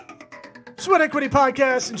Sweat Equity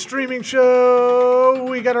Podcast and streaming show.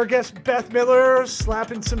 We got our guest Beth Miller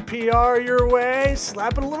slapping some PR your way,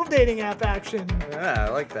 slapping a little dating app action. Yeah, I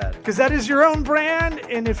like that. Because that is your own brand,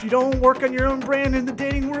 and if you don't work on your own brand in the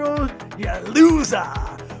dating world, you loser.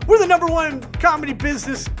 We're the #1 comedy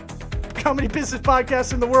business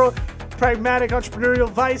podcast in the world. Pragmatic entrepreneurial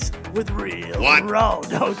advice with real raw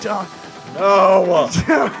no talk. No,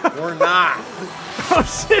 we're not.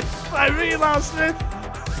 Hosted by me, Lyle Smith.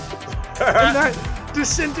 And that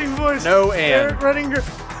dissenting voice, No and. Eric Redinger.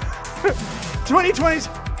 2020's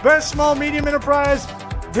best small medium enterprise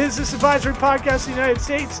business advisory podcast in the United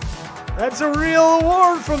States. That's a real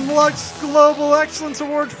award from Lux Global Excellence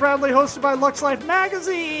Awards, proudly hosted by Lux Life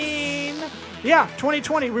Magazine. Yeah,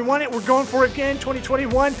 2020, we won it. We're going for it again.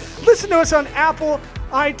 2021. Listen to us on Apple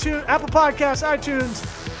Podcasts, iTunes,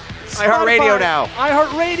 iHeartRadio now.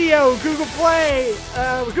 iHeartRadio, Google Play,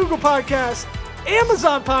 Google Podcasts,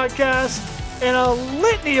 Amazon Podcasts, and a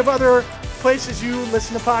litany of other places you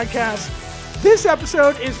listen to podcasts. This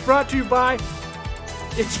episode is brought to you by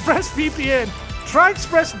ExpressVPN. Try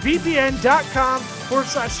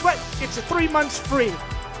expressvpn.com/sweat. It's a 3 months free.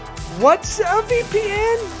 What's a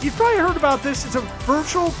VPN? You've probably heard about this. It's a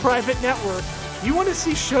virtual private network. You want to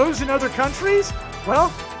see shows in other countries?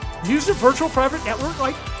 Well, use a virtual private network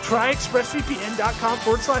like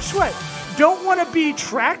tryexpressvpn.com/sweat. Don't want to be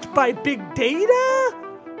tracked by big data?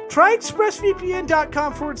 Try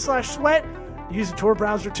expressvpn.com/sweat. Use a Tor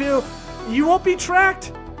browser too. You won't be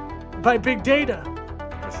tracked by big data.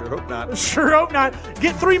 I sure hope not. Sure hope not.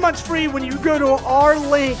 Get 3 months free when you go to our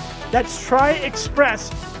link. That's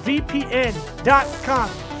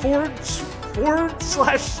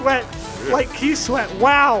tryexpressvpn.com/sweat. Like Key Sweat.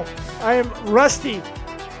 Wow. I am rusty.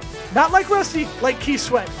 Not like Rusty, like Key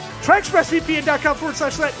Sweat. Try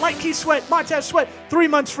expressvpn.com/sweat, like Key Sweat, Montez Sweat, 3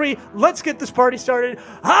 months free. Let's get this party started.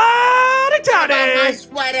 Howdy toddy! My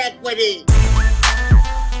sweat equity.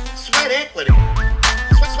 Sweat equity.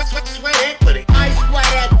 Sweat equity. My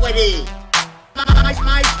sweat equity.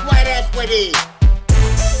 My sweat equity.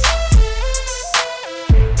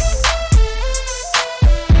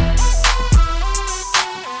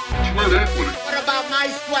 Sweat equity. What about my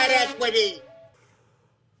sweat equity?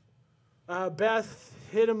 Beth,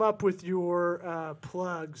 hit him up with your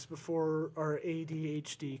plugs before our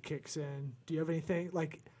ADHD kicks in. Do you have anything?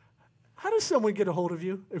 Like, how does someone get a hold of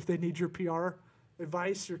you if they need your PR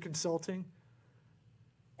advice or consulting?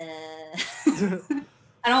 I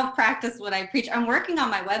don't practice what I preach. I'm working on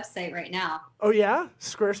my website right now. Oh, yeah?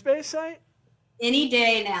 Squarespace site? Any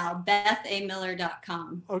day now,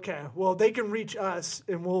 bethamiller.com. Okay. Well, they can reach us,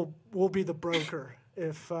 and we'll be the broker.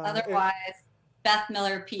 If Otherwise,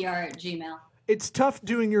 bethmillerpr@gmail. It's tough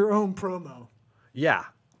doing your own promo. Yeah.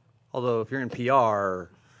 Although if you're in PR,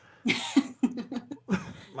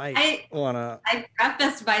 might wanna. I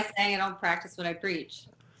prefaced by saying I don't practice what I preach.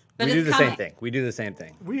 But We do it's the coming. same thing. We do the same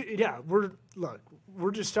thing. We're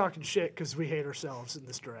just talking shit because we hate ourselves in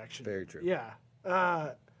this direction. Very true. Yeah.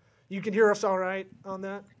 You can hear us all right on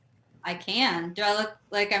that? I can. Do I look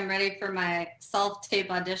like I'm ready for my self-tape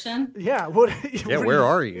audition? Yeah. Where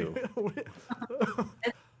are you?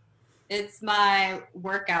 It's my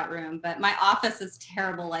workout room, but my office is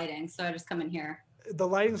terrible lighting, so I just come in here. The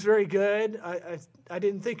lighting's very good. I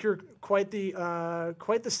didn't think you're quite the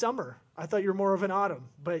summer. I thought you're more of an autumn.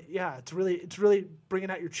 But yeah, it's really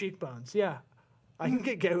bringing out your cheekbones. Yeah. I can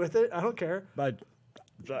get gay with it. I don't care. But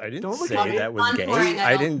I didn't Don't look say at me. that was gay. Contouring,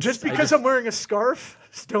 I didn't. Just because I'm wearing a scarf,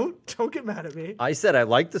 don't get mad at me. I said I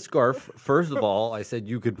like the scarf. First of all, I said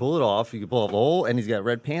you could pull it off. You could pull off the hole, and he's got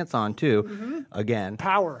red pants on too. Mm-hmm. Again,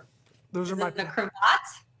 Power. Those Is are my it a cravat?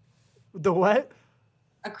 The what?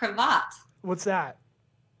 A cravat. What's that?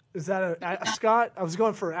 Is that a ascot? I was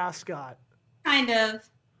going for ascot. Kind of.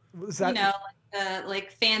 Is that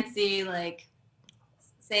Like fancy, like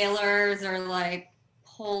sailors or like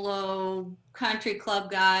polo country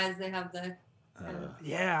club guys. They have the.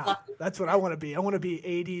 Yeah, that's what I want to be. I want to be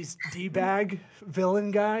 80s D-bag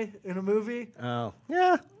villain guy in a movie. oh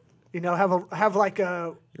yeah, You know, have like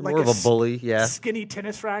a you're more of a bully. Yeah, skinny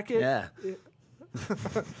tennis racket. yeah.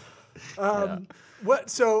 What?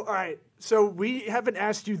 So all right. So we haven't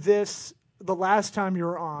asked you this the last time you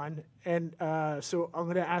were on, and so I'm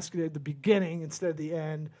going to ask you at the beginning instead of the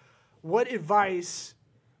end. What advice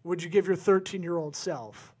would you give your 13-year-old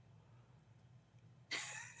self?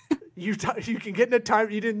 You can get in a time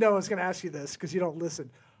you didn't know I was going to ask you this because you don't listen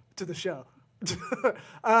to the show.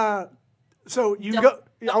 So you don't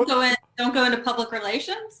go into public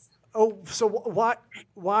relations. Oh, so why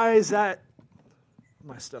is that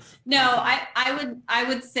my stuff? No, I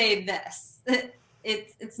would say this.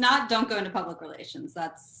 It's not don't go into public relations.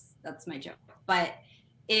 That's That's my joke. But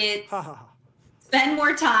it's Ha ha ha. spend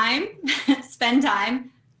more time, spend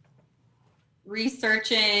time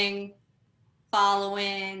researching,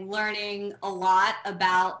 following, learning a lot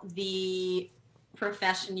about the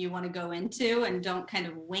profession you want to go into, and don't kind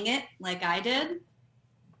of wing it like I did,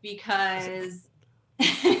 because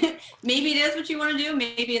maybe it is what you want to do,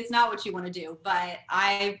 maybe it's not what you want to do. But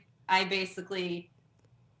I basically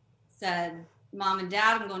said, Mom and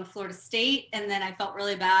Dad, I'm going to Florida State, and then I felt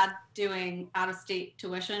really bad doing out-of-state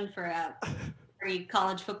tuition for a free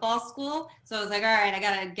college football school. So I was like, all right, I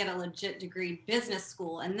got to get a legit degree business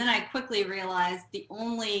school. And then I quickly realized the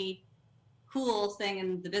only cool thing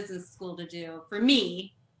in the business school to do for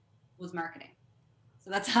me was marketing. So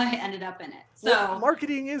that's how I ended up in it. So Well,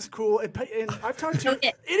 marketing is cool, and I've talked to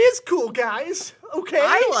it is cool, guys. Okay,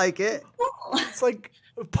 I like it. cool. it's like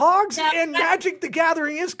Pogs Yeah, and Magic the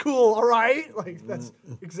Gathering is cool. All right, like that's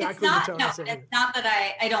exactly It's the not, tone I no, said. it's not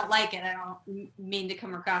that I don't like it. I don't mean to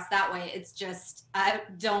come across that way. It's just, I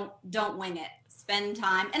don't wing it. Spend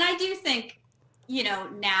time. And I do think,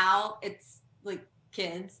 now it's like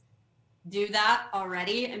kids do that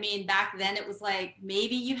already. I mean, back then it was like,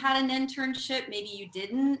 maybe you had an internship, maybe you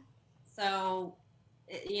didn't. So,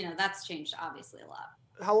 that's changed obviously a lot.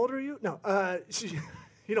 How old are you? No,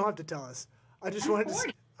 you don't have to tell us. I just I'm wanted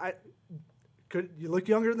to. 40. You look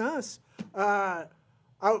younger than us. I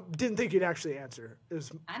didn't think you'd actually answer. It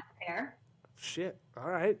was I'm fair. shit. All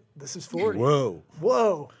right, this is 40. Whoa.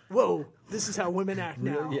 Whoa. This is how women act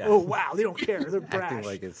now. Yeah. Oh wow, they don't care. They're brash. Acting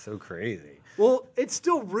like it's so crazy. Well, it's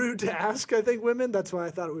still rude to ask. I think women. That's why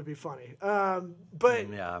I thought it would be funny. But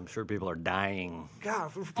Yeah, I'm sure people are dying.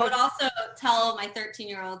 God, I would also tell my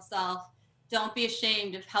 13-year-old self, don't be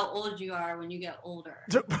ashamed of how old you are when you get older.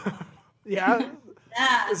 yeah.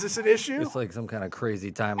 Yeah. Is this an issue? It's like some kind of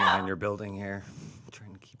crazy timeline you're building here.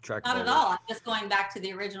 Trying to keep track Not of at all all. I'm just going back to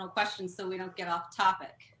the original question so we don't get off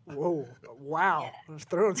topic. Whoa! Wow! I was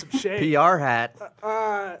throwing some shade. PR hat.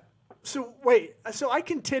 So wait. So I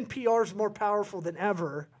contend PR is more powerful than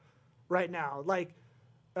ever right now. Like,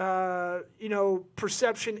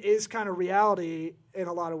 perception is kind of reality in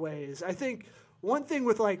a lot of ways. I think one thing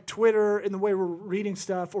with like Twitter and the way we're reading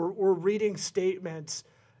stuff or reading statements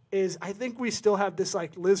is I think we still have this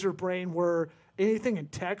like lizard brain where anything in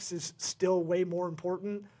text is still way more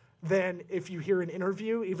important than if you hear an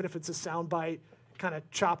interview, even if it's a soundbite kind of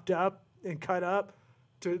chopped up and cut up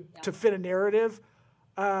to fit a narrative.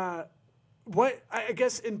 What I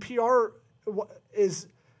guess in PR is,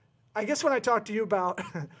 I guess when I talk to you about,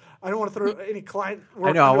 I don't want to throw any client work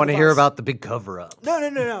I know. I under want the to hear bus. about the big cover-up.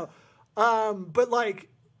 No. But like,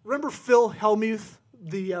 remember Phil Hellmuth,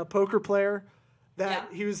 the poker player? That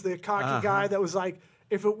he was the cocky guy that was like,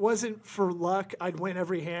 if it wasn't for luck, I'd win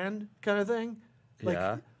every hand kind of thing. Like,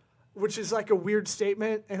 Yeah. Which is like a weird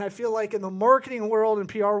statement. And I feel like in the marketing world and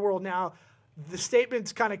PR world now, the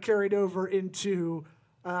statement's kind of carried over into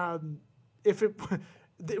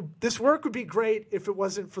this work would be great if it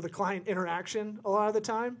wasn't for the client interaction a lot of the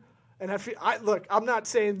time. And look, I'm not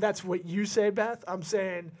saying that's what you say, Beth. I'm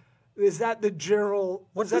saying, is that the general?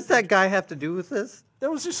 What does that guy have to do with this? That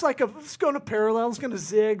was just like it's going to parallel. It's going to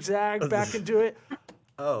zigzag back into it.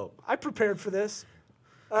 Oh. I prepared for this.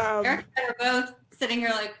 Eric and I were both sitting here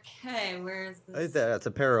like, okay, where's I think this? that's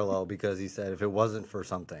a parallel because he said if it wasn't for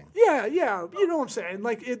something. Yeah. You know what I'm saying?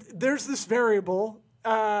 Like, there's this variable,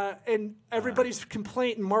 and everybody's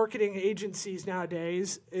complaint in marketing agencies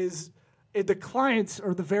nowadays is the clients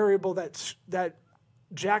are the variable that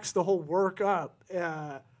jacks the whole work up.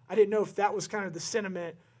 I didn't know if that was kind of the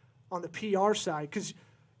sentiment on the PR side, because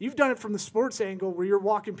you've done it from the sports angle where you're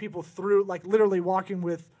walking people through, like literally walking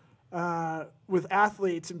with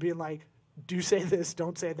athletes and being like, do say this,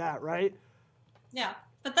 don't say that, right? Yeah,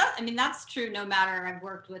 but that's true no matter. I've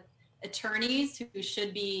worked with attorneys who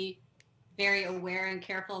should be very aware and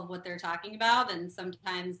careful of what they're talking about, and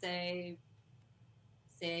sometimes they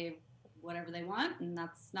say whatever they want, and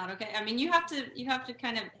that's not okay. I mean, you have to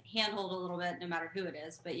kind of handhold a little bit no matter who it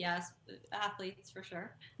is, but yes, athletes for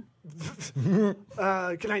sure.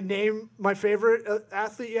 Can I name my favorite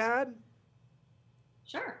athlete you had?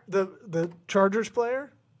 Sure. The Chargers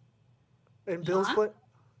player and Bills Sean? player.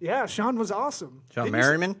 Yeah, Sean was awesome. Sean Didn't you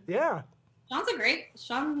Merriman? Yeah. Sean's a great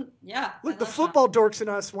Sean. Yeah. Look, I the love Sean. football dorks in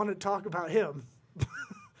us want to talk about him.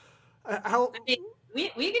 How? I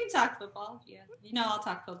mean, we can talk football. Yeah, I'll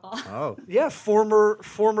talk football. Oh. Yeah, former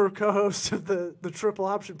co-host of the Triple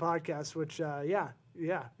Option podcast, which yeah.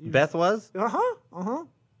 Beth was?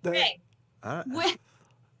 Hey, I don't-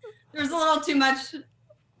 there's a little too much.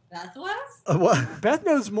 Beth was. What? Beth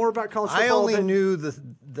knows more about college football. I only than, knew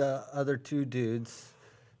the other two dudes.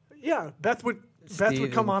 Yeah, Beth would Beth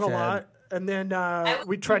would come on a lot, and then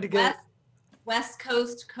we tried to get West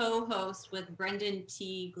Coast co-host with Brendan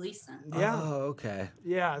T. Gleason. Yeah. Oh, okay.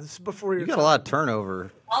 Yeah, this is before you got a lot of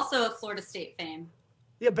turnover. Also of Florida State fame.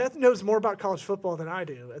 Yeah, Beth knows more about college football than I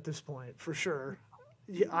do at this point, for sure.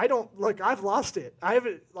 Yeah, I don't I've lost it. I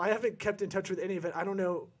haven't kept in touch with any of it. I don't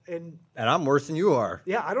know, and I'm worse than you are.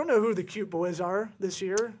 Yeah, I don't know who the cute boys are this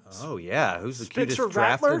year. Oh yeah, who's the Spencer cutest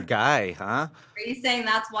Rattler? drafted guy, huh? Are you saying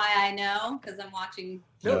that's why I know? Because I'm watching.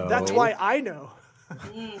 No, that's why I know.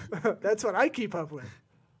 Mm. That's what I keep up with.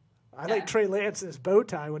 I like Trey Lance and his bow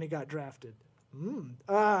tie when he got drafted.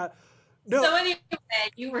 No. So anyway,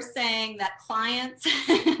 you were saying that clients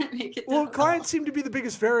make it Well, difficult. clients seem to be the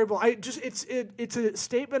biggest variable. It's a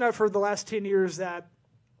statement I've heard the last 10 years that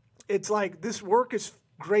it's like this work is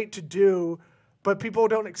great to do, but people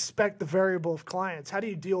don't expect the variable of clients. How do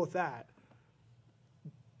you deal with that?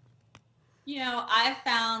 You know, I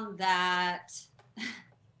found that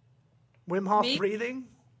Wim Hof breathing?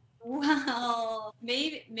 well,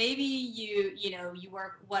 maybe you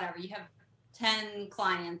work whatever. You have 10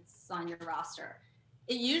 clients on your roster.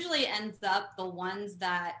 It usually ends up the ones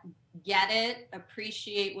that get it,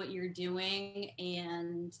 appreciate what you're doing,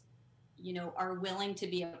 and are willing to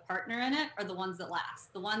be a partner in it are the ones that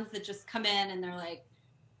last. The ones that just come in and they're like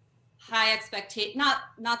high expectation.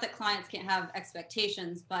 Not that clients can't have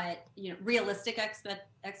expectations, but realistic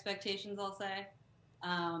expectations. I'll say,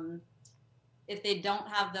 if they don't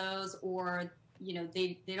have those, or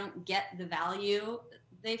they don't get the value,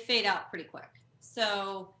 they fade out pretty quick.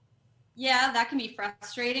 So yeah, that can be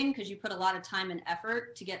frustrating because you put a lot of time and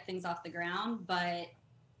effort to get things off the ground. But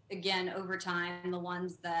again, over time, the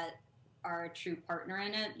ones that are a true partner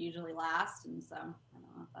in it usually last. And so I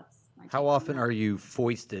don't know if that's my take How on often that. are you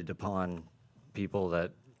foisted upon people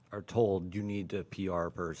that are told you need a PR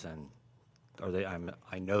person? Are they?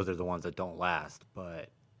 I know they're the ones that don't last, but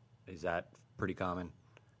is that pretty common?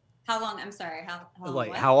 How long? I'm sorry. How long? Like,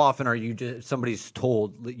 what? how often are you just somebody's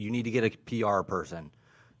told that you need to get a PR person,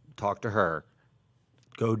 talk to her,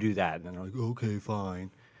 go do that, and then they're like, okay,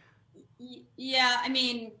 fine. Yeah, I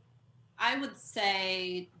mean, I would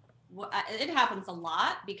say it happens a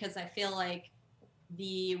lot because I feel like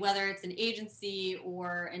whether it's an agency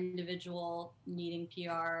or individual needing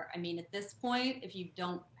PR, I mean, at this point, if you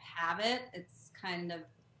don't have it, it's kind of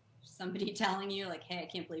somebody telling you like, hey, I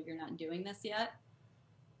can't believe you're not doing this yet.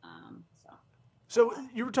 So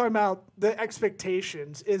you were talking about the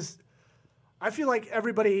expectations. I feel like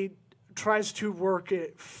everybody tries to work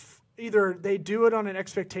it. Either they do it on an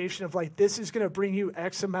expectation of like, this is going to bring you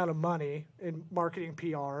X amount of money in marketing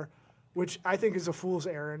PR, which I think is a fool's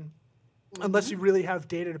errand, unless you really have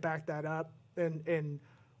data to back that up and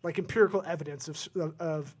like empirical evidence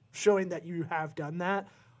of showing that you have done that.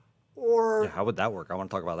 Or Yeah, how would that work? I want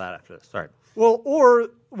to talk about that after this. Sorry. well, or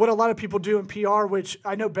what a lot of people do in PR, which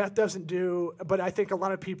I know Beth doesn't do, but I think a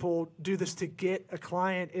lot of people do this to get a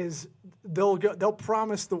client, is they'll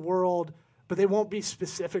promise the world, but they won't be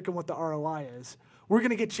specific on what the ROI is. We're going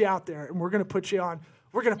to get you out there, and we're going to put you on.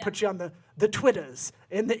 We're going to put you on the Twitters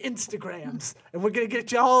and the Instagrams, and we're going to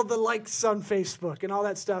get you all the likes on Facebook and all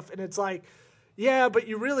that stuff. And it's like, yeah, but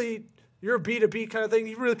you're a B2B kind of thing.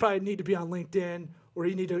 You really probably need to be on LinkedIn, or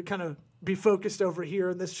you need to kind of be focused over here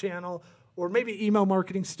in this channel, or maybe email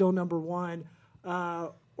marketing still number one,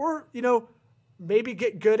 or maybe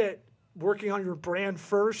get good at working on your brand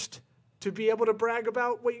first to be able to brag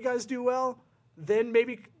about what you guys do well. Then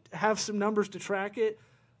maybe have some numbers to track it.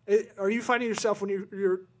 Are you finding yourself when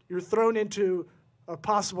you're thrown into a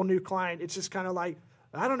possible new client, it's just kind of like,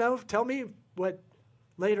 I don't know, tell me what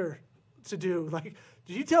later to do. Like,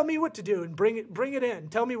 did you tell me what to do and bring it in?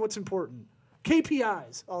 Tell me what's important.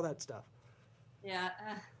 KPIs, all that stuff. Yeah,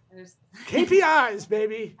 there's KPIs,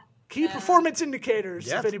 baby. Key performance indicators.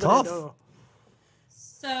 Yeah, if it's anybody tough. knows.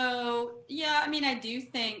 So yeah, I mean, I do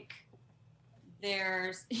think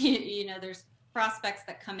there's there's prospects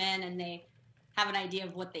that come in and they have an idea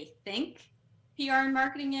of what they think PR and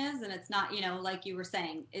marketing is, and it's not, like you were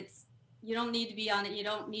saying, you don't need to be on it. You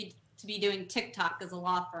don't need to be doing TikTok as a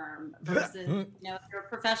law firm versus if you're a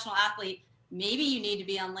professional athlete, maybe you need to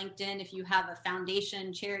be on LinkedIn if you have a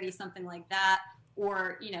foundation, charity, something like that,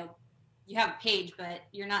 or you have a page, but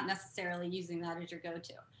you're not necessarily using that as your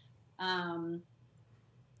go-to.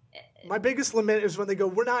 My biggest lament is when they go,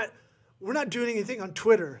 we're not doing anything on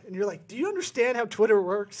Twitter. And you're like, do you understand how Twitter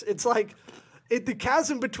works? It's like the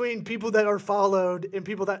chasm between people that are followed and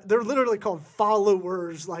people that they're literally called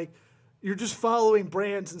followers. Like you're just following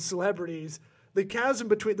brands and celebrities. The chasm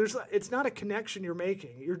between it's not a connection you're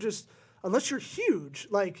making. You're just, unless you're huge,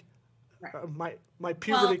 like Right. my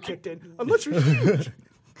puberty kicked in. Unless you're huge.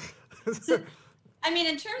 I mean,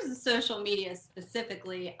 in terms of social media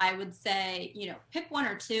specifically, I would say, pick one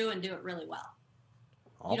or two and do it really well.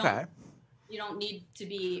 Okay. You don't need to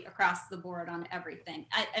be across the board on everything.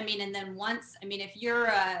 I mean, and then if you're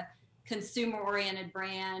a consumer-oriented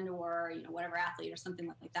brand or, whatever athlete or something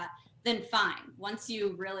like that, then fine. Once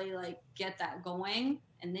you really get that going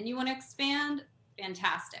and then you want to expand,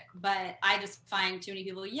 fantastic. But I just find too many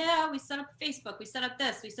people, we set up Facebook, we set up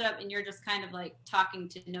this, and you're just kind of talking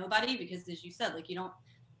to nobody because, as you said,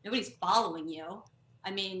 nobody's following you.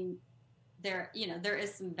 I mean, there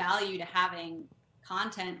is some value to having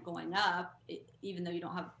content going up, even though you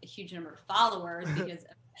don't have a huge number of followers, because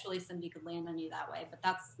eventually somebody could land on you that way. But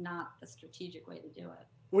that's not the strategic way to do it.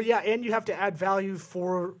 Well, yeah, and you have to add value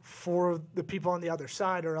for the people on the other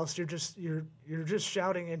side, or else you're just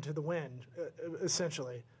shouting into the wind,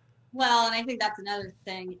 essentially. Well, and I think that's another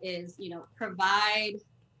thing is, provide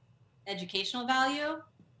educational value.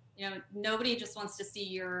 Nobody just wants to see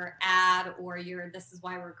your ad or your "this is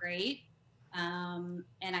why we're great." And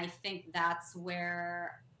I think that's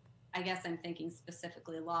where, I guess I'm thinking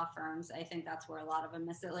specifically law firms. I think that's where a lot of them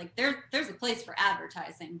miss it. There's a place for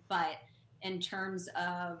advertising, but in terms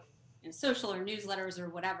of social or newsletters or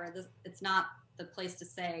whatever, it's not the place to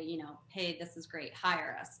say, hey, this is great,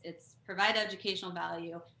 hire us. It's provide educational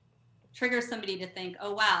value, trigger somebody to think,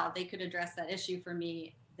 oh, wow, they could address that issue for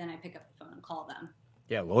me. Then I pick up the phone and call them.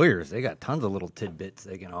 Yeah, lawyers, they got tons of little tidbits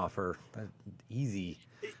they can offer. That's easy.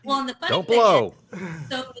 Well, and the funny Don't thing blow. is,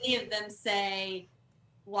 so many of them say,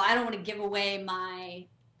 well, I don't want to give away my,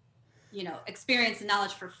 experience and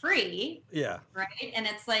knowledge for free. Yeah. Right. And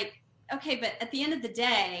it's okay, but at the end of the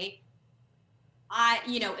day,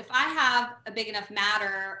 if I have a big enough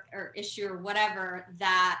matter or issue or whatever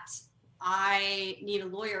that I need a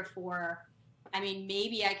lawyer for, I mean,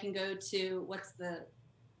 maybe I can go to what's the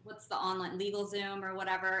online LegalZoom or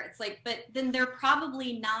whatever. It's but then they're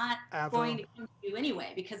probably not going to come to you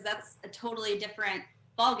anyway, because that's a totally different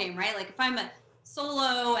ballgame, right? If I'm a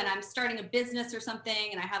solo and I'm starting a business or something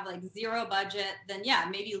and I have zero budget, then yeah,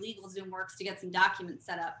 maybe LegalZoom works to get some documents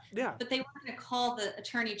set up. Yeah. But they weren't going to call the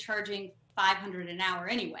attorney charging $500 an hour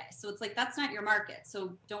anyway. So it's that's not your market.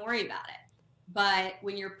 So don't worry about it. But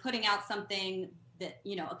when you're putting out something that,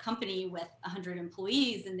 a company with 100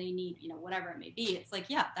 employees and they need, whatever it may be, it's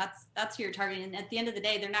yeah, that's who you're targeting. And at the end of the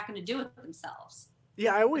day, they're not going to do it themselves.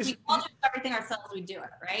 Yeah, I always. If we all do everything ourselves, we do it,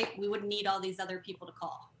 right? We wouldn't need all these other people to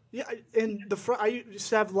call. Yeah, and I used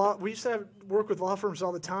to have we used to have work with law firms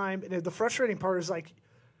all the time, and the frustrating part is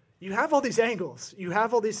you have all these angles, you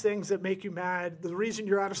have all these things that make you mad. The reason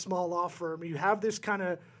you're at a small law firm, you have this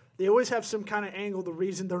they always have some kind of angle. The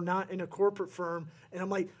reason they're not in a corporate firm, and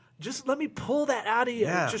I'm just let me pull that out of you.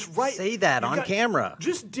 Yeah, just say that on camera.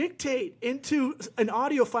 Just dictate into an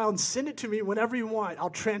audio file and send it to me whenever you want. I'll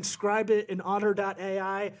transcribe it in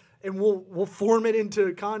Otter.ai, and we'll form it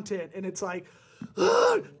into content. And it's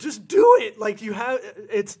just do it.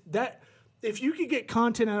 It's that if you could get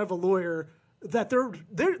content out of a lawyer that they're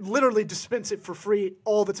literally dispense it for free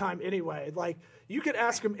all the time anyway. You could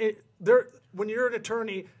ask them when you're an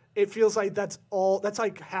attorney, it feels that's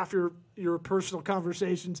half your personal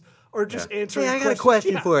conversations or just answering. Hey, I got a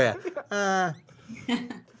question for you. I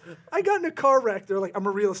got in a car wreck. They're I'm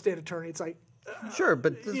a real estate attorney. It's sure,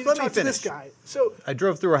 but you let me talk to finish. this guy. So I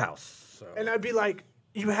drove through a house. So. And I'd be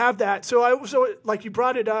you have that. So you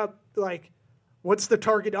brought it up, what's the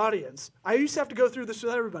target audience? I used to have to go through this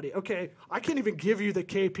with everybody. Okay, I can't even give you the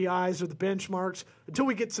KPIs or the benchmarks until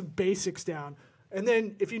we get some basics down. And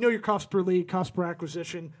then if you know your cost per lead, cost per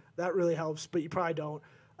acquisition, that really helps, but you probably don't.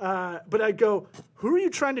 But I'd go, who are you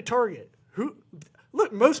trying to target?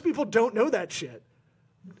 Look, most people don't know that shit.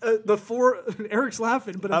 Eric's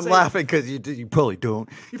laughing, but I'm laughing because you probably don't.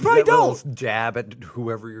 You probably don't. Little jab at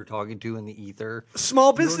whoever you're talking to in the ether.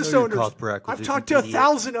 Small business owners. I've talked to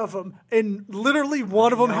 1,000 of them, and literally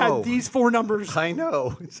one of them had these 4 numbers. I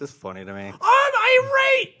know. It's just funny to me. I'm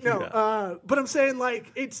irate. No, Yeah. But I'm saying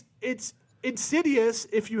it's insidious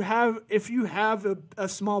if you have a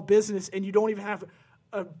small business and you don't even have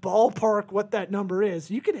a ballpark what that number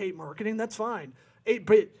is. You can hate marketing. That's fine.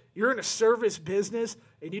 But you're in a service business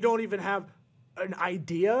and you don't even have an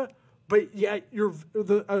idea, but yet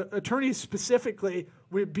the attorneys specifically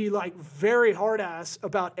would be very hard ass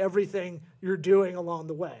about everything you're doing along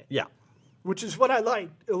the way. Yeah. Which is what I like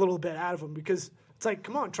a little bit out of them, because it's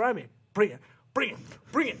come on, try me. Bring it.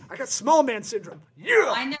 I got small man syndrome.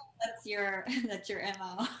 Yeah. I know that's your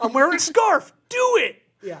MO. I'm wearing a scarf. Do it.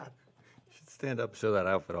 Yeah. You should stand up, show that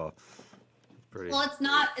outfit off. Pretty. Well,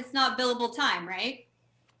 it's not billable time, right?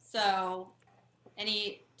 So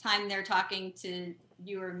any time they're talking to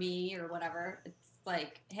you or me or whatever, it's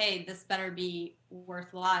hey, this better be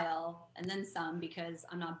worthwhile, and then some, because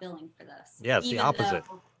I'm not billing for this. Yeah, it's the opposite.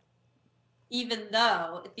 Even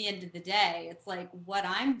though at the end of the day, it's like what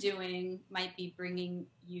I'm doing might be bringing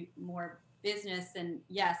you more business. And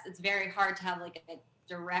yes, it's very hard to have like a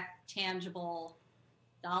direct, tangible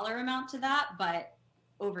dollar amount to that. But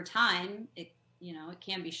over time, it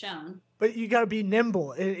can be shown. But you got to be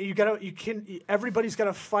nimble. Everybody's got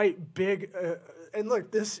to fight big. And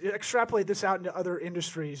look, extrapolate this out into other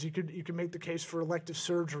industries. You could make the case for elective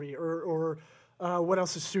surgery or what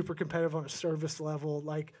else is super competitive on a service level,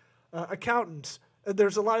 like accountants.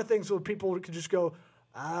 There's a lot of things where people can just go,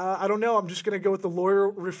 I don't know, I'm just going to go with the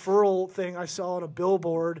lawyer referral thing I saw on a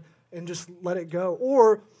billboard and just let it go.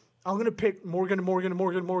 Or I'm going to pick Morgan, and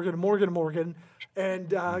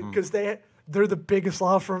because they're the biggest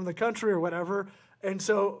law firm in the country or whatever. And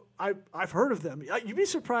so I've heard of them. You'd be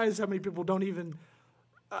surprised how many people don't even.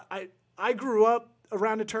 I grew up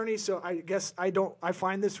around attorneys, so I guess I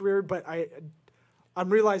find this weird, but I'm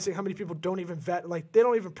realizing how many people don't even vet. Like, they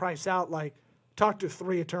don't even price out, like, talk to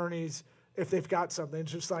 3 attorneys if they've got something.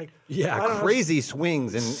 It's just like, crazy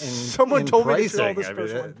swings in someone in told me to pricing. fill this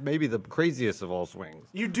first one. Maybe the craziest of all swings.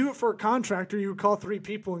 You do it for a contractor. You would call 3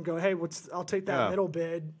 people and go, hey, I'll take that middle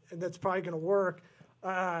bid, and that's probably going to work.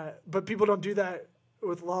 But people don't do that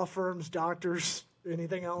with law firms, doctors,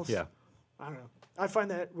 anything else. Yeah. I don't know. I find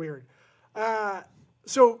that weird.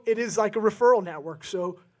 So it is like a referral network.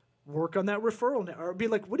 So work on that referral network. Or be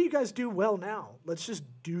like, what do you guys do well now? Let's just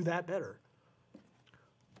do that better.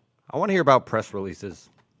 I want to hear about press releases.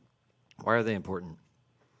 Why are they important?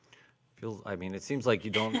 It seems like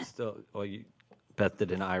you don't still. Well, Beth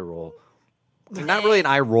did an eye roll. I mean, not really an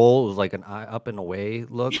eye roll. It was like an eye up and away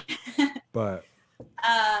look. But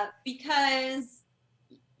because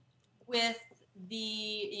with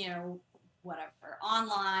the whatever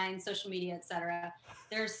online, social media, etc.,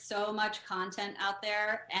 there's so much content out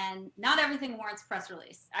there, and not everything warrants press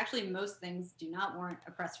release. Actually, most things do not warrant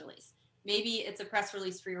a press release. Maybe it's a press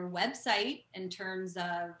release for your website in terms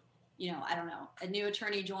of, I don't know, a new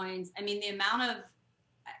attorney joins. I mean, the amount of,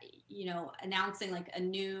 announcing like a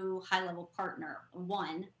new high-level partner,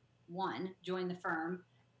 one join the firm.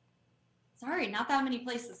 Sorry, not that many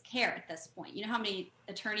places care at this point. You know how many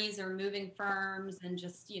attorneys are moving firms and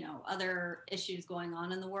just, other issues going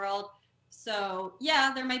on in the world. So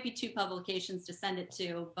yeah, there might be 2 publications to send it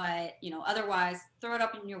to, but otherwise throw it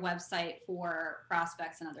up on your website for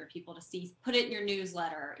prospects and other people to see. Put it in your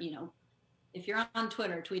newsletter. If you're on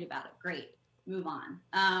Twitter, tweet about it. Great, move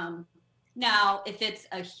on. Now, if it's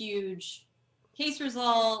a huge case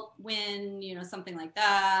result, win, something like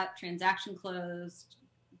that, transaction closed,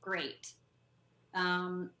 great.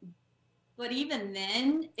 But even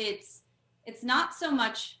then, it's not so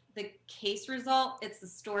much the case result, it's the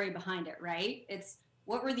story behind it, right? It's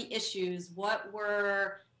what were the issues, what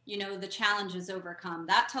were, the challenges overcome.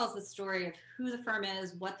 That tells the story of who the firm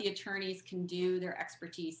is, what the attorneys can do, their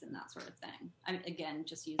expertise, and that sort of thing. Again,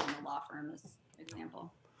 just using a law firm as an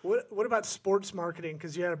example. What about sports marketing?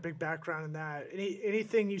 Because you had a big background in that.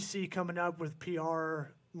 Anything you see coming up with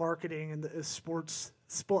PR marketing in the sports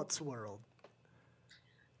world?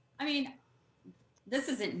 I mean, this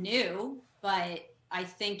isn't new, but I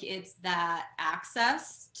think it's that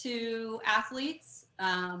access to athletes.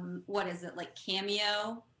 What is it, like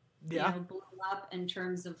Cameo? Yeah. Blew up in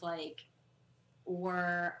terms of like,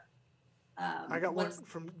 or. I got one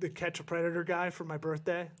from the Catch a Predator guy for my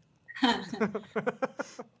birthday.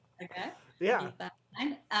 Okay. Yeah.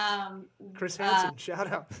 Chris Hansen,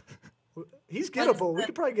 shout out. He's gettable. We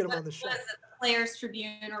could probably get him on the show. Players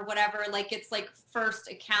Tribune or whatever, like it's like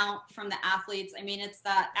first account from the athletes. I mean, it's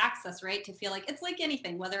that access, right? To feel like it's like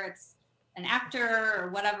anything, whether it's an actor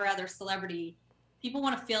or whatever other celebrity, people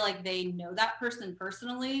want to feel like they know that person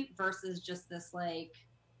personally versus just this like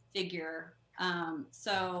figure.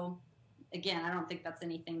 So again, I don't think that's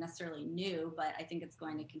anything necessarily new, but I think it's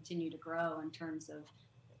going to continue to grow in terms of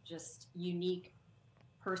just unique,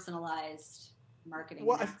 personalized marketing.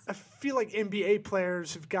 Well, I feel like NBA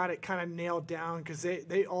players have got it kind of nailed down because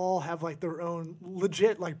they all have like their own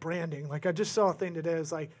legit like branding. Like I just saw a thing today.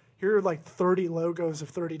 It's like, here are like 30 logos of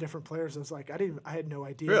 30 different players. I was like, I had no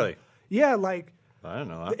idea. Really? Yeah, like I don't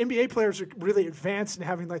know. The NBA players are really advanced in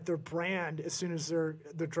having like their brand as soon as they're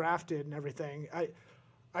drafted and everything.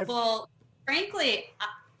 Well, frankly,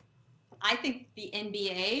 I think the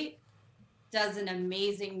NBA does an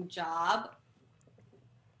amazing job.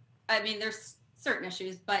 I mean, there's certain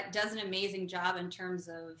issues, but does an amazing job in terms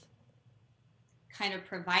of kind of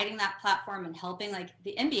providing that platform and helping. Like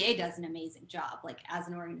the NBA does an amazing job, like as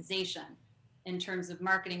an organization, in terms of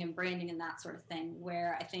marketing and branding and that sort of thing,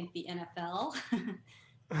 where I think the NFL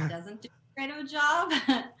doesn't do a great of a job.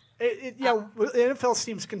 The NFL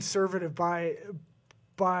seems conservative by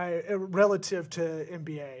relative to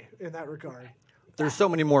NBA in that regard. There's so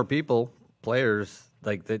many more players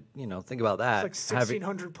like that. Think about that. It's like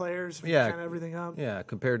 1,600 players. If you Yeah, count everything up. Yeah,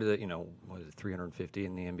 compared to the what is it, 350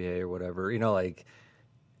 in the NBA or whatever.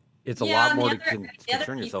 It's a Yeah, lot more the to other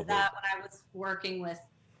concern piece yourself of with. that, when I was working with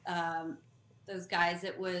those guys,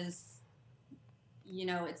 it was,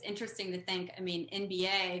 it's interesting to think. I mean,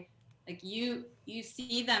 NBA, like you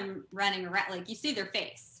see them running around, like you see their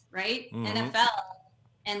face, right? Mhm. NFL,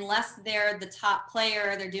 unless they're the top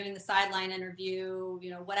player, they're doing the sideline interview,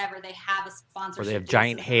 whatever, they have a sponsorship. Or they have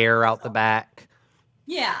giant hair out the back.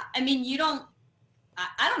 Yeah, I mean, you don't.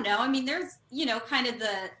 I don't know. I mean, there's kind of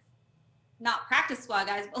the not practice squad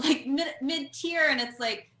guys, but like mid tier, and it's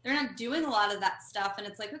like they're not doing a lot of that stuff. And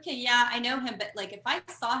it's like, okay, yeah, I know him, but like if I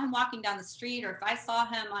saw him walking down the street or if I saw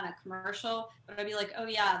him on a commercial, but I'd be like, oh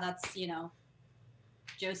yeah, that's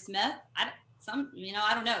Joe Smith. I don't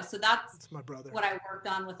know. So that's my brother. what I worked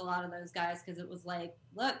on with a lot of those guys, because it was like,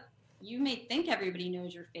 look, you may think everybody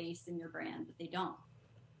knows your face and your brand, but they don't.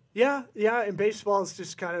 Yeah. In baseball, it's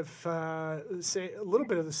just kind of a little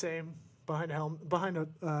bit of the same behind a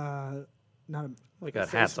not a. They got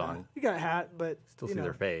face hats mask. on. You got a hat, but Still see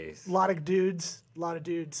their face. A lot of dudes.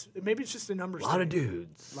 Maybe it's just a numbers. A lot thing. of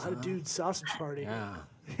dudes. A lot of dudes. Sausage party. Yeah.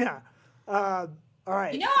 Yeah. All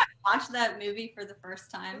right. I watched that movie for the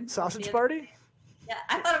first time. Sausage party? Yeah,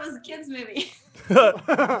 I thought it was a kid's movie.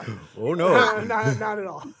 Oh no! Not at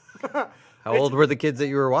all. How old were the kids that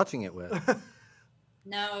you were watching it with?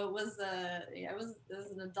 No, it was an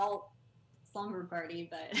adult slumber party,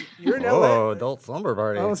 but You're in Oh, LA. adult slumber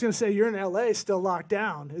party. I was going to say, you're in LA, still locked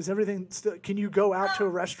down. Is everything still? Can you go out to a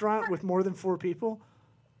restaurant with more than 4 people?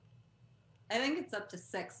 I think it's up to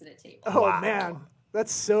 6 at a table. Oh Wow. man,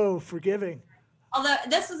 that's so forgiving. Although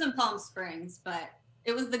this was in Palm Springs, but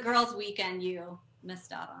it was the girls' weekend you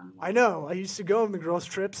missed out on. I know. I used to go on the girls'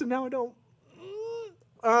 trips, and now I don't.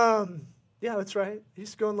 Yeah, that's right. I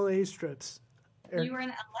used to go on the ladies' trips. You were in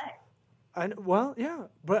LA. Well, yeah,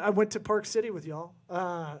 but I went to Park City with y'all.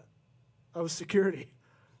 I was security.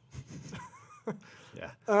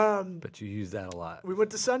 Yeah. But you use that a lot. We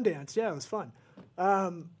went to Sundance. Yeah, it was fun.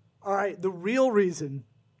 All right, the real reason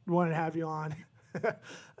we wanted to have you on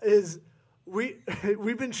is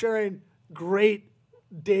we've been sharing great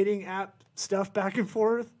dating app stuff back and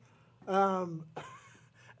forth, and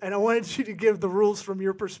I wanted you to give the rules from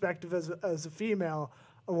your perspective as a female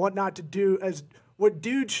on what not to do, as what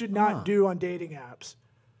dudes should not do on dating apps.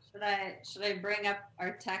 Should I bring up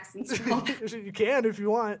our text and scroll? You can if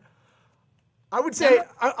you want. I would say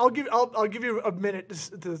I'll give you a minute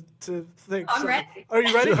to think. I'm ready. Are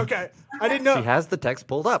you ready? Okay. I didn't know. She has the text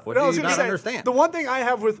pulled up. What I do was you gonna not say, understand? The one thing I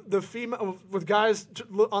have with the female, with guys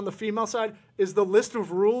on the female side, is the list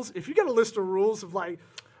of rules. If you got a list of rules of like,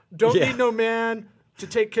 don't need no man to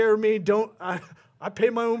take care of me. I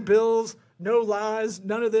pay my own bills. No lies.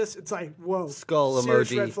 None of this. It's like, whoa. Skull serious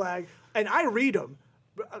emoji. red flag. And I read them.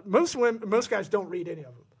 Most guys don't read any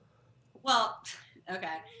of them. Well,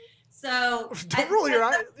 okay. So Don't roll your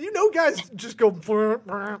eyes. You know, guys just go. No,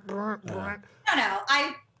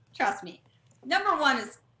 I trust me. Number 1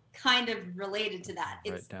 is kind of related to that.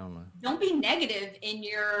 It's Write down don't be negative in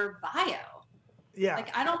your bio. Yeah.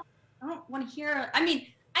 Like I don't want to hear. I mean,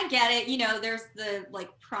 I get it. There's the like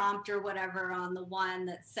prompt or whatever on the one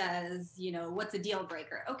that says, what's a deal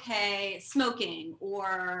breaker? Okay, smoking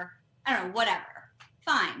or I don't know, whatever.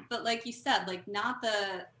 Fine, but like you said, like not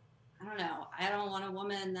the. I don't know. I don't want a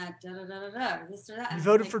woman that or this or that. You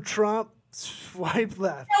voted like, for Trump. Swipe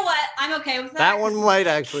left. You know what? I'm okay with that. That one might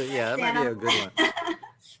actually, that might be a good one.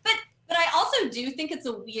 But I also do think it's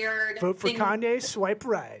a weird Vote for thing. Kanye. Swipe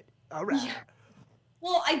right. All right. Yeah.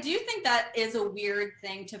 Well, I do think that is a weird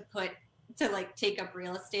thing to like take up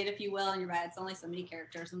real estate, if you will, and you're right, it's only so many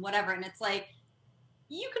characters and whatever. And it's like,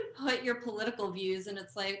 you can put your political views and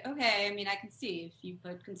it's like, okay, I mean, I can see if you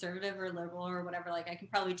put conservative or liberal or whatever, like I can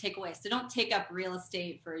probably take away. So don't take up real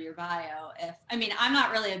estate for your bio. I'm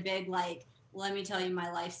not really a big, like, let me tell you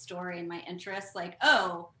my life story and my interests. Like,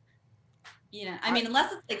 unless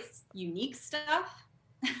it's like unique stuff.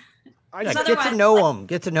 Get to otherwise, know them.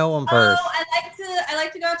 Get to know them first. I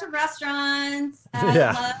like to go out to restaurants.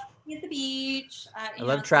 Yeah. I love being at the beach. I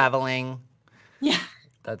love traveling. Yeah.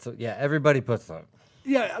 Everybody puts them.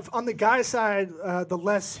 Yeah, on the guy side, the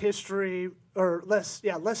less history,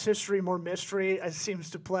 more mystery seems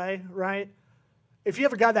to play, right? If you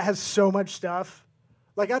have a guy that has so much stuff,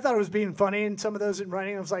 like I thought it was being funny in some of those in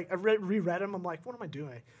writing, I was like, I reread them, I'm like, what am I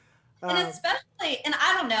doing? And especially, and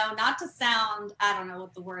I don't know, not to sound, I don't know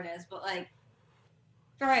what the word is, but like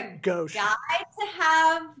For a Gauche. guy to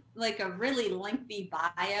have like a really lengthy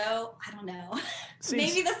bio, I don't know.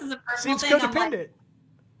 Maybe this is a personal Seems thing. I'm codependent. like,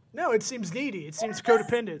 No, it seems needy. It seems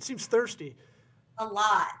codependent. It seems thirsty. a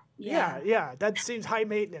lot. Yeah. That seems high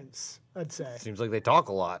maintenance, I'd say. Seems like they talk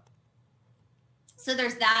a lot. So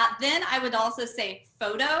there's that. Then I would also say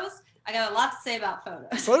photos. I got a lot to say about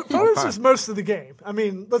photos. Photos Okay. is most of the game. I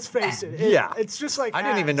mean, let's face it. Yeah. It's just like I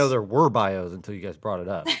didn't even ads. know there were bios until you guys brought it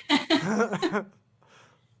up.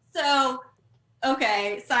 So,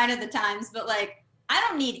 okay, sign of the times, but like, I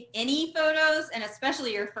don't need any photos, and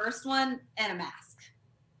especially your first one, and a mask.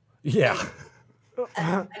 Yeah.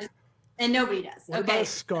 And nobody does. What Okay, about a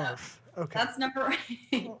scarf? Okay. that's number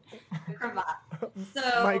the cravat.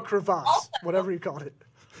 So My crevasse, also- whatever you called it.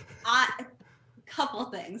 a couple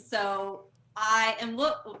things. So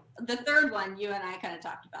the third one you and I kind of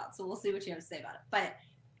talked about. So we'll see what you have to say about it. But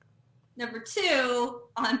number 2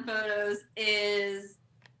 on photos is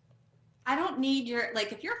I don't need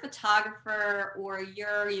if you're a photographer or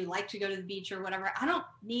you like to go to the beach or whatever, I don't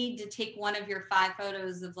need to take one of your 5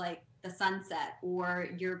 photos of like the sunset or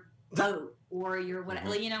your boat or your whatever,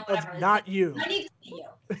 whatever. Of It's not like, you. I need to see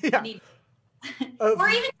you. Yeah. I need Of- or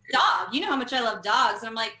even your dog. You know how much I love dogs. And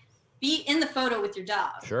I'm like, be in the photo with your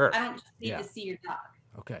dog. Sure. I don't just need Yeah. to see your dog.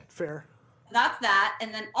 Okay. Fair. That's that.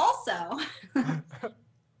 And then also,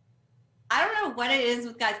 I don't know what it is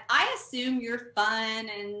with guys. I assume you're fun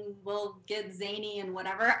and will get zany and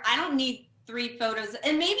whatever. I don't need 3 photos.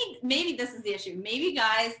 And maybe this is the issue. Maybe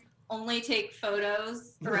guys only take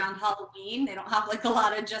photos around Halloween. They don't have like a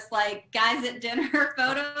lot of just like guys at dinner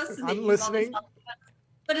photos. So they I'm use all these listening. photos.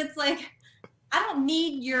 But it's like, I don't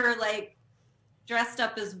need your like dressed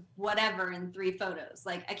up as whatever in 3 photos.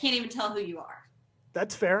 Like I can't even tell who you are.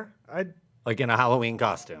 That's fair. Like in a Halloween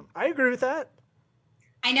costume. I agree with that.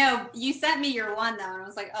 I know you sent me your one though, and I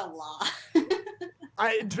was like, oh, law.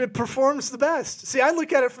 It performs the best. See, I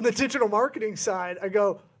look at it from the digital marketing side. I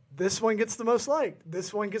go, this one gets the most liked.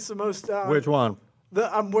 This one gets the most. Which one?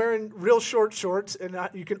 I'm wearing real short shorts, and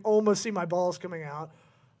you can almost see my balls coming out.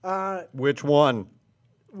 Which one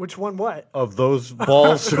Which one? What? of those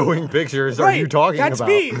balls showing pictures are you talking That's about?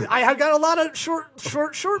 me. I have got a lot of short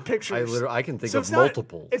pictures. I can think So of it's not-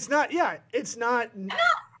 multiple. It's not. Yeah, it's not. I'm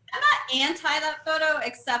not anti that photo,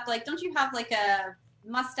 except like, don't you have like a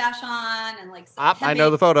mustache on and like? some I know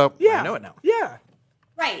heavy- the photo. Yeah, I know it now. Yeah.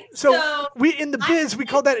 Right. So we in the biz we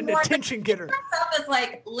call that an more- attention getter. Dress up as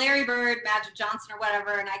like Larry Bird, Magic Johnson, or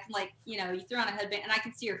whatever, and I can like, you throw on a headband and I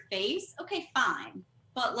can see your face. Okay, fine.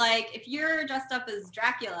 But like, if you're dressed up as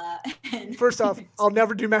Dracula, and First off, I'll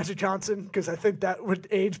never do Magic Johnson because I think that would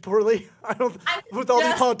age poorly. I don't. I With all these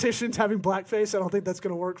just- politicians having blackface, I don't think that's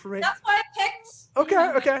going to work for me. that's why I picked. Okay.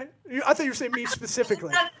 I thought you were saying me specifically.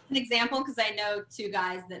 That's an example because I know 2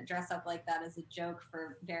 guys that dress up like that as a joke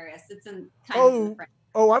for various. It's in kind of in the frame.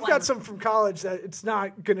 Oh, I've got One. some from college that it's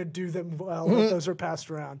not going to do them well if those are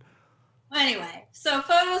passed around. Well, anyway, so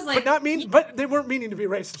photos like But not mean. But they weren't meaning to be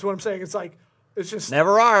racist. What I'm saying, it's like it's just.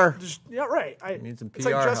 Never are. Just, yeah, right. Need some It's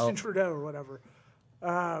like PR Justin help. Trudeau or whatever.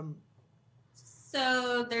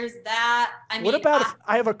 So there's that. I mean, What about if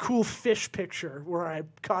I have a cool fish picture where I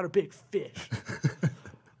caught a big fish,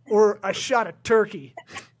 or I shot a turkey?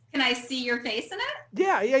 can I see your face in it?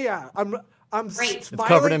 Yeah. I'm Great. It's smiling. It's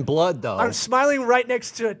covered in blood, though. I'm smiling right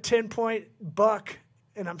next to a 10-point buck,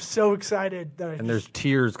 and I'm so excited that And there's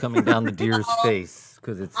tears coming down the deer's face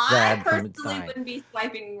because it's I sad from its personally dying. wouldn't be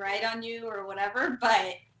swiping right on you or whatever,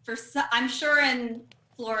 but I'm sure in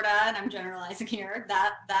Florida, and I'm generalizing here,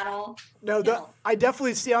 that'll kill. I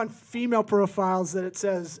definitely see on female profiles that it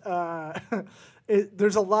says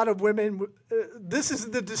there's a lot of women. This is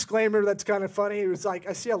the disclaimer that's kind of funny. It was like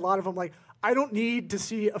I see a lot of them like I don't need to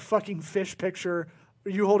see a fucking fish picture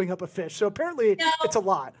or you holding up a fish. So apparently it's a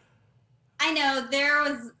lot. I know there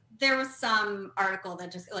was some article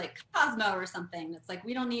that just like Cosmo or something. It's like,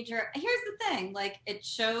 we don't need your, here's the thing. Like it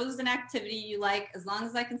shows an activity you like, as long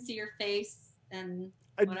as I can see your face and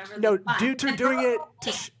whatever. No, that's fine. dudes are And doing it.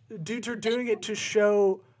 also, Dudes are doing it to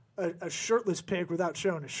show a shirtless pig without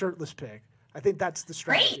showing a shirtless pig. I think that's the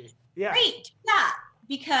strategy. Yeah. Great, yeah,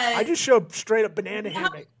 because I just show straight up banana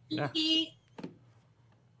hammock. creepy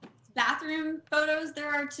bathroom photos there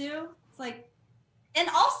are too. It's like, and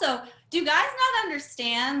also, do guys not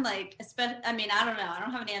understand? Like, I mean, I don't know. I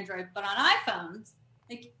don't have an Android, but on iPhones,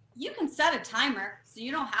 like you can set a timer, so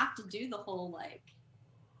you don't have to do the whole like.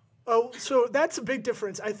 Oh, so that's a big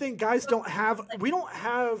difference. I think guys don't have. We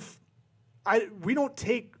don't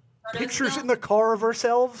take pictures still? in the car of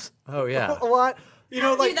ourselves. Oh, yeah. A lot. You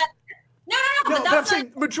know, I do like. that. No, No, but but I'm that's saying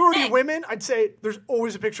like, majority of thing. women, I'd say there's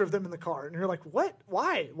always a picture of them in the car, and you're like, what?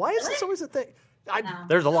 Why? Why is this always a thing? No.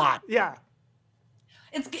 There's a lot. Yeah,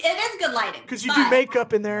 It is good lighting. because you do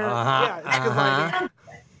makeup in there. Yeah, it's good lighting.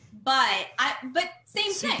 But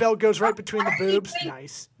same thing. Seatbelt goes right between the Why are you boobs. doing-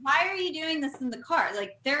 Nice. Why are you doing this in the car?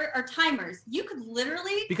 Like, there are timers. You could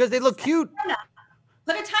literally Because they look cute.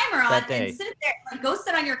 put a timer on That day. and sit there, like, go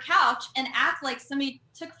sit on your couch and act like somebody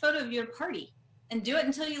took a photo of you at a party, and do it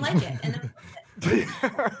until you like it. And then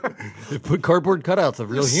They put cardboard cutouts of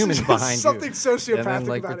real humans behind Something you. sociopathic And then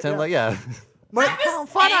like about pretend it. like, yeah. My- I'm just How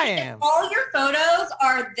fun I saying, am. if all your photos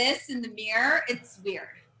are this in the mirror, it's weird.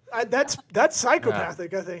 That's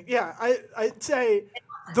psychopathic, I think. Yeah, I'd say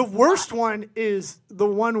the worst one is the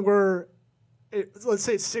one where, let's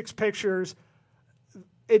say it's 6 pictures.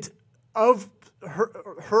 It's of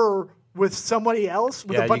her with somebody else.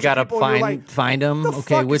 With Yeah, a you bunch gotta of people, and you're like, find them. "The Okay,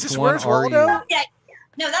 fuck is which this? one Where's are Waldo?" you? Yeah,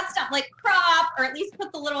 no, that's not like crop, or at least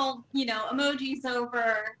put the little, emojis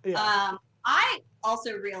over. Yeah. I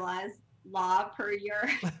also realized, law per your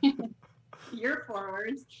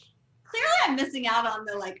forwards. Clearly, I'm missing out on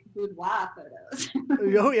the like boudoir photos.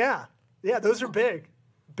 Oh yeah, those are big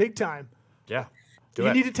time. Yeah.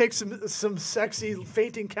 You need to take some sexy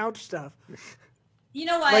fainting couch stuff, You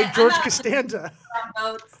know what? like George I'm not Costanza. on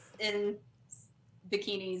boats in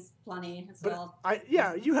bikinis, plenty as But well.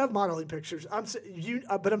 you have modeling pictures.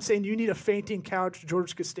 But I'm saying you need a fainting couch,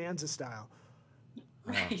 George Costanza style.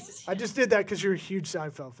 Right. I just did that because you're a huge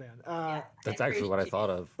Seinfeld fan. That's actually what I thought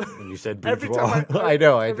of when you said Every boudoir. time I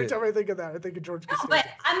know. I every did. time I think of that, I think of George No, Costanza.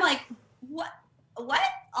 but I'm like, what?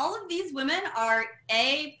 All of these women are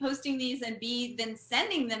A, posting these, and B, then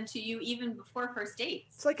sending them to you even before first dates.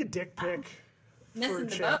 It's like a dick pic for Missing a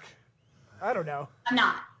the chick. boat. I don't know. I'm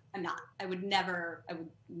not. I would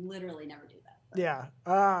literally never do that. But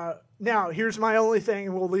Yeah. Now, here's my only thing,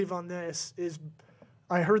 and we'll leave on this, is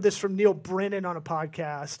I heard this from Neil Brennan on a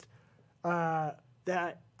podcast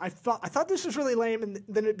that I thought this was really lame, and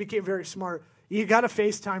then it became very smart. You got to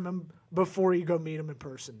FaceTime them before you go meet them in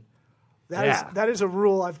person. That is a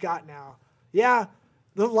rule I've got now. Yeah,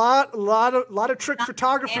 a lot of trick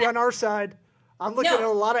photography on our side. I'm looking at a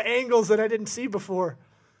lot of angles that I didn't see before.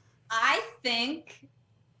 I think,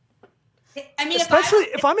 I mean, Especially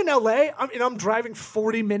if I'm in LA, I'm driving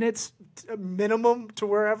 40 minutes minimum to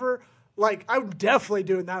wherever. Like, I'm definitely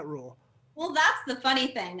doing that rule. well, that's the funny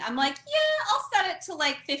thing. I'm like, yeah, I'll set it to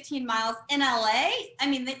like 15 miles in LA. I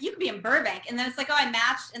mean, that you could be in Burbank, and then it's like, oh, I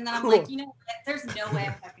matched, and then I'm Cool. like, you know what? There's no way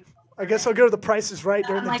I'm fucking. I guess I'll go to the Price is Right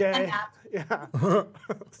during I'm the like, day. Yeah.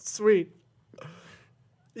 Sweet.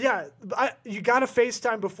 Yeah, you got to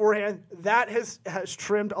FaceTime beforehand. That has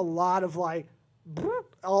trimmed a lot of like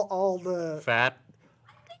all the Fat.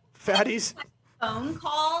 fatties. Phone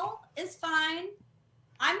call is fine.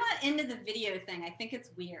 I'm not into the video thing. I think it's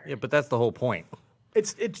weird. Yeah, but that's the whole point.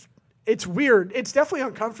 It's weird. It's definitely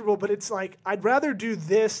uncomfortable, but it's like I'd rather do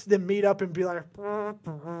this than meet up and be like. You know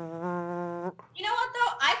what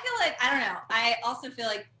though? I feel like, I don't know. I also feel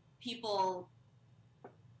like people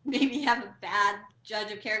maybe have a bad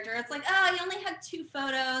judge of character. It's like, oh, he only had 2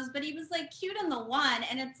 photos, but he was like cute in the one,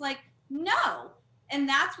 and it's like, no. And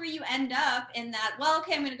that's where you end up in that. Well,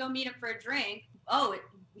 okay, I'm gonna go meet him for a drink. Oh,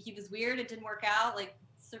 he was weird. It didn't work out. Like,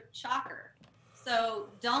 shocker. So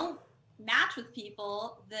don't match with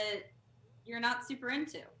people that you're not super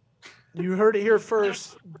into. You heard it here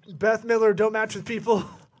first. Beth Miller, don't match with people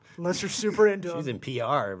unless you're super into She's them. in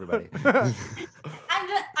PR, everybody. I'm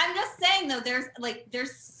just saying though, there's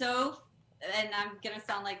so, and I'm gonna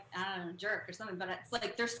sound like, I don't know, a jerk or something, but it's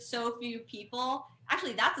like there's so few people.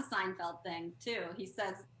 Actually, that's a Seinfeld thing too. He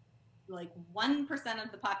says like 1%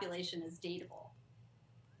 of the population is dateable.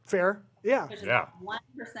 Fair. Yeah. Which is Yeah. 1%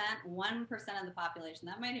 of the population.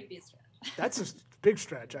 That might even be a stretch. That's a big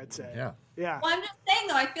stretch, I'd say. Yeah. Yeah. Well, I'm just saying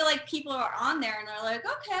though, I feel like people are on there and they're like,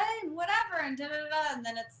 okay, whatever, and da da da, and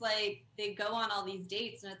then it's like they go on all these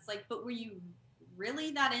dates, and it's like, but were you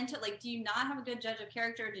really that into it? Like, do you not have a good judge of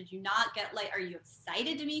character? Did you not get like, are you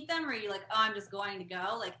excited to meet them, or are you like, oh, I'm just going to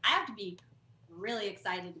go? Like, I have to be really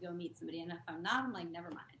excited to go meet somebody, and if I'm not, I'm like, never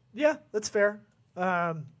mind. Yeah, that's fair.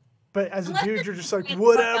 But as a Unless dude, it's you're just like, just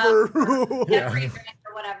whatever. Get a free drink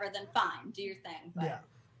or whatever, then fine, do your thing. But Yeah.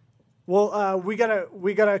 Well, we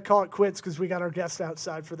gotta call it quits because we got our guest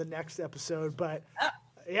outside for the next episode. But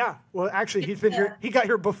yeah, well, actually, he's been here. He got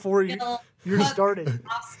here before you started.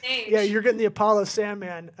 off stage. Yeah, you're getting the Apollo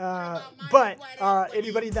Sandman. But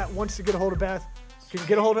anybody that wants to get a hold of Beth can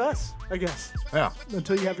get a hold of us, I guess, Yeah.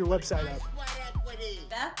 until you have your website up.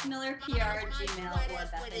 Beth Miller PR Gmail or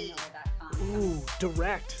BethMiller.com. Ooh,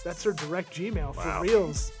 direct. That's her direct Gmail for Wow.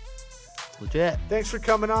 reals. Legit. Thanks for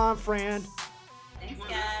coming on, Fran. Thanks,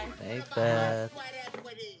 guys. Thanks, Beth. White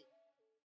equity.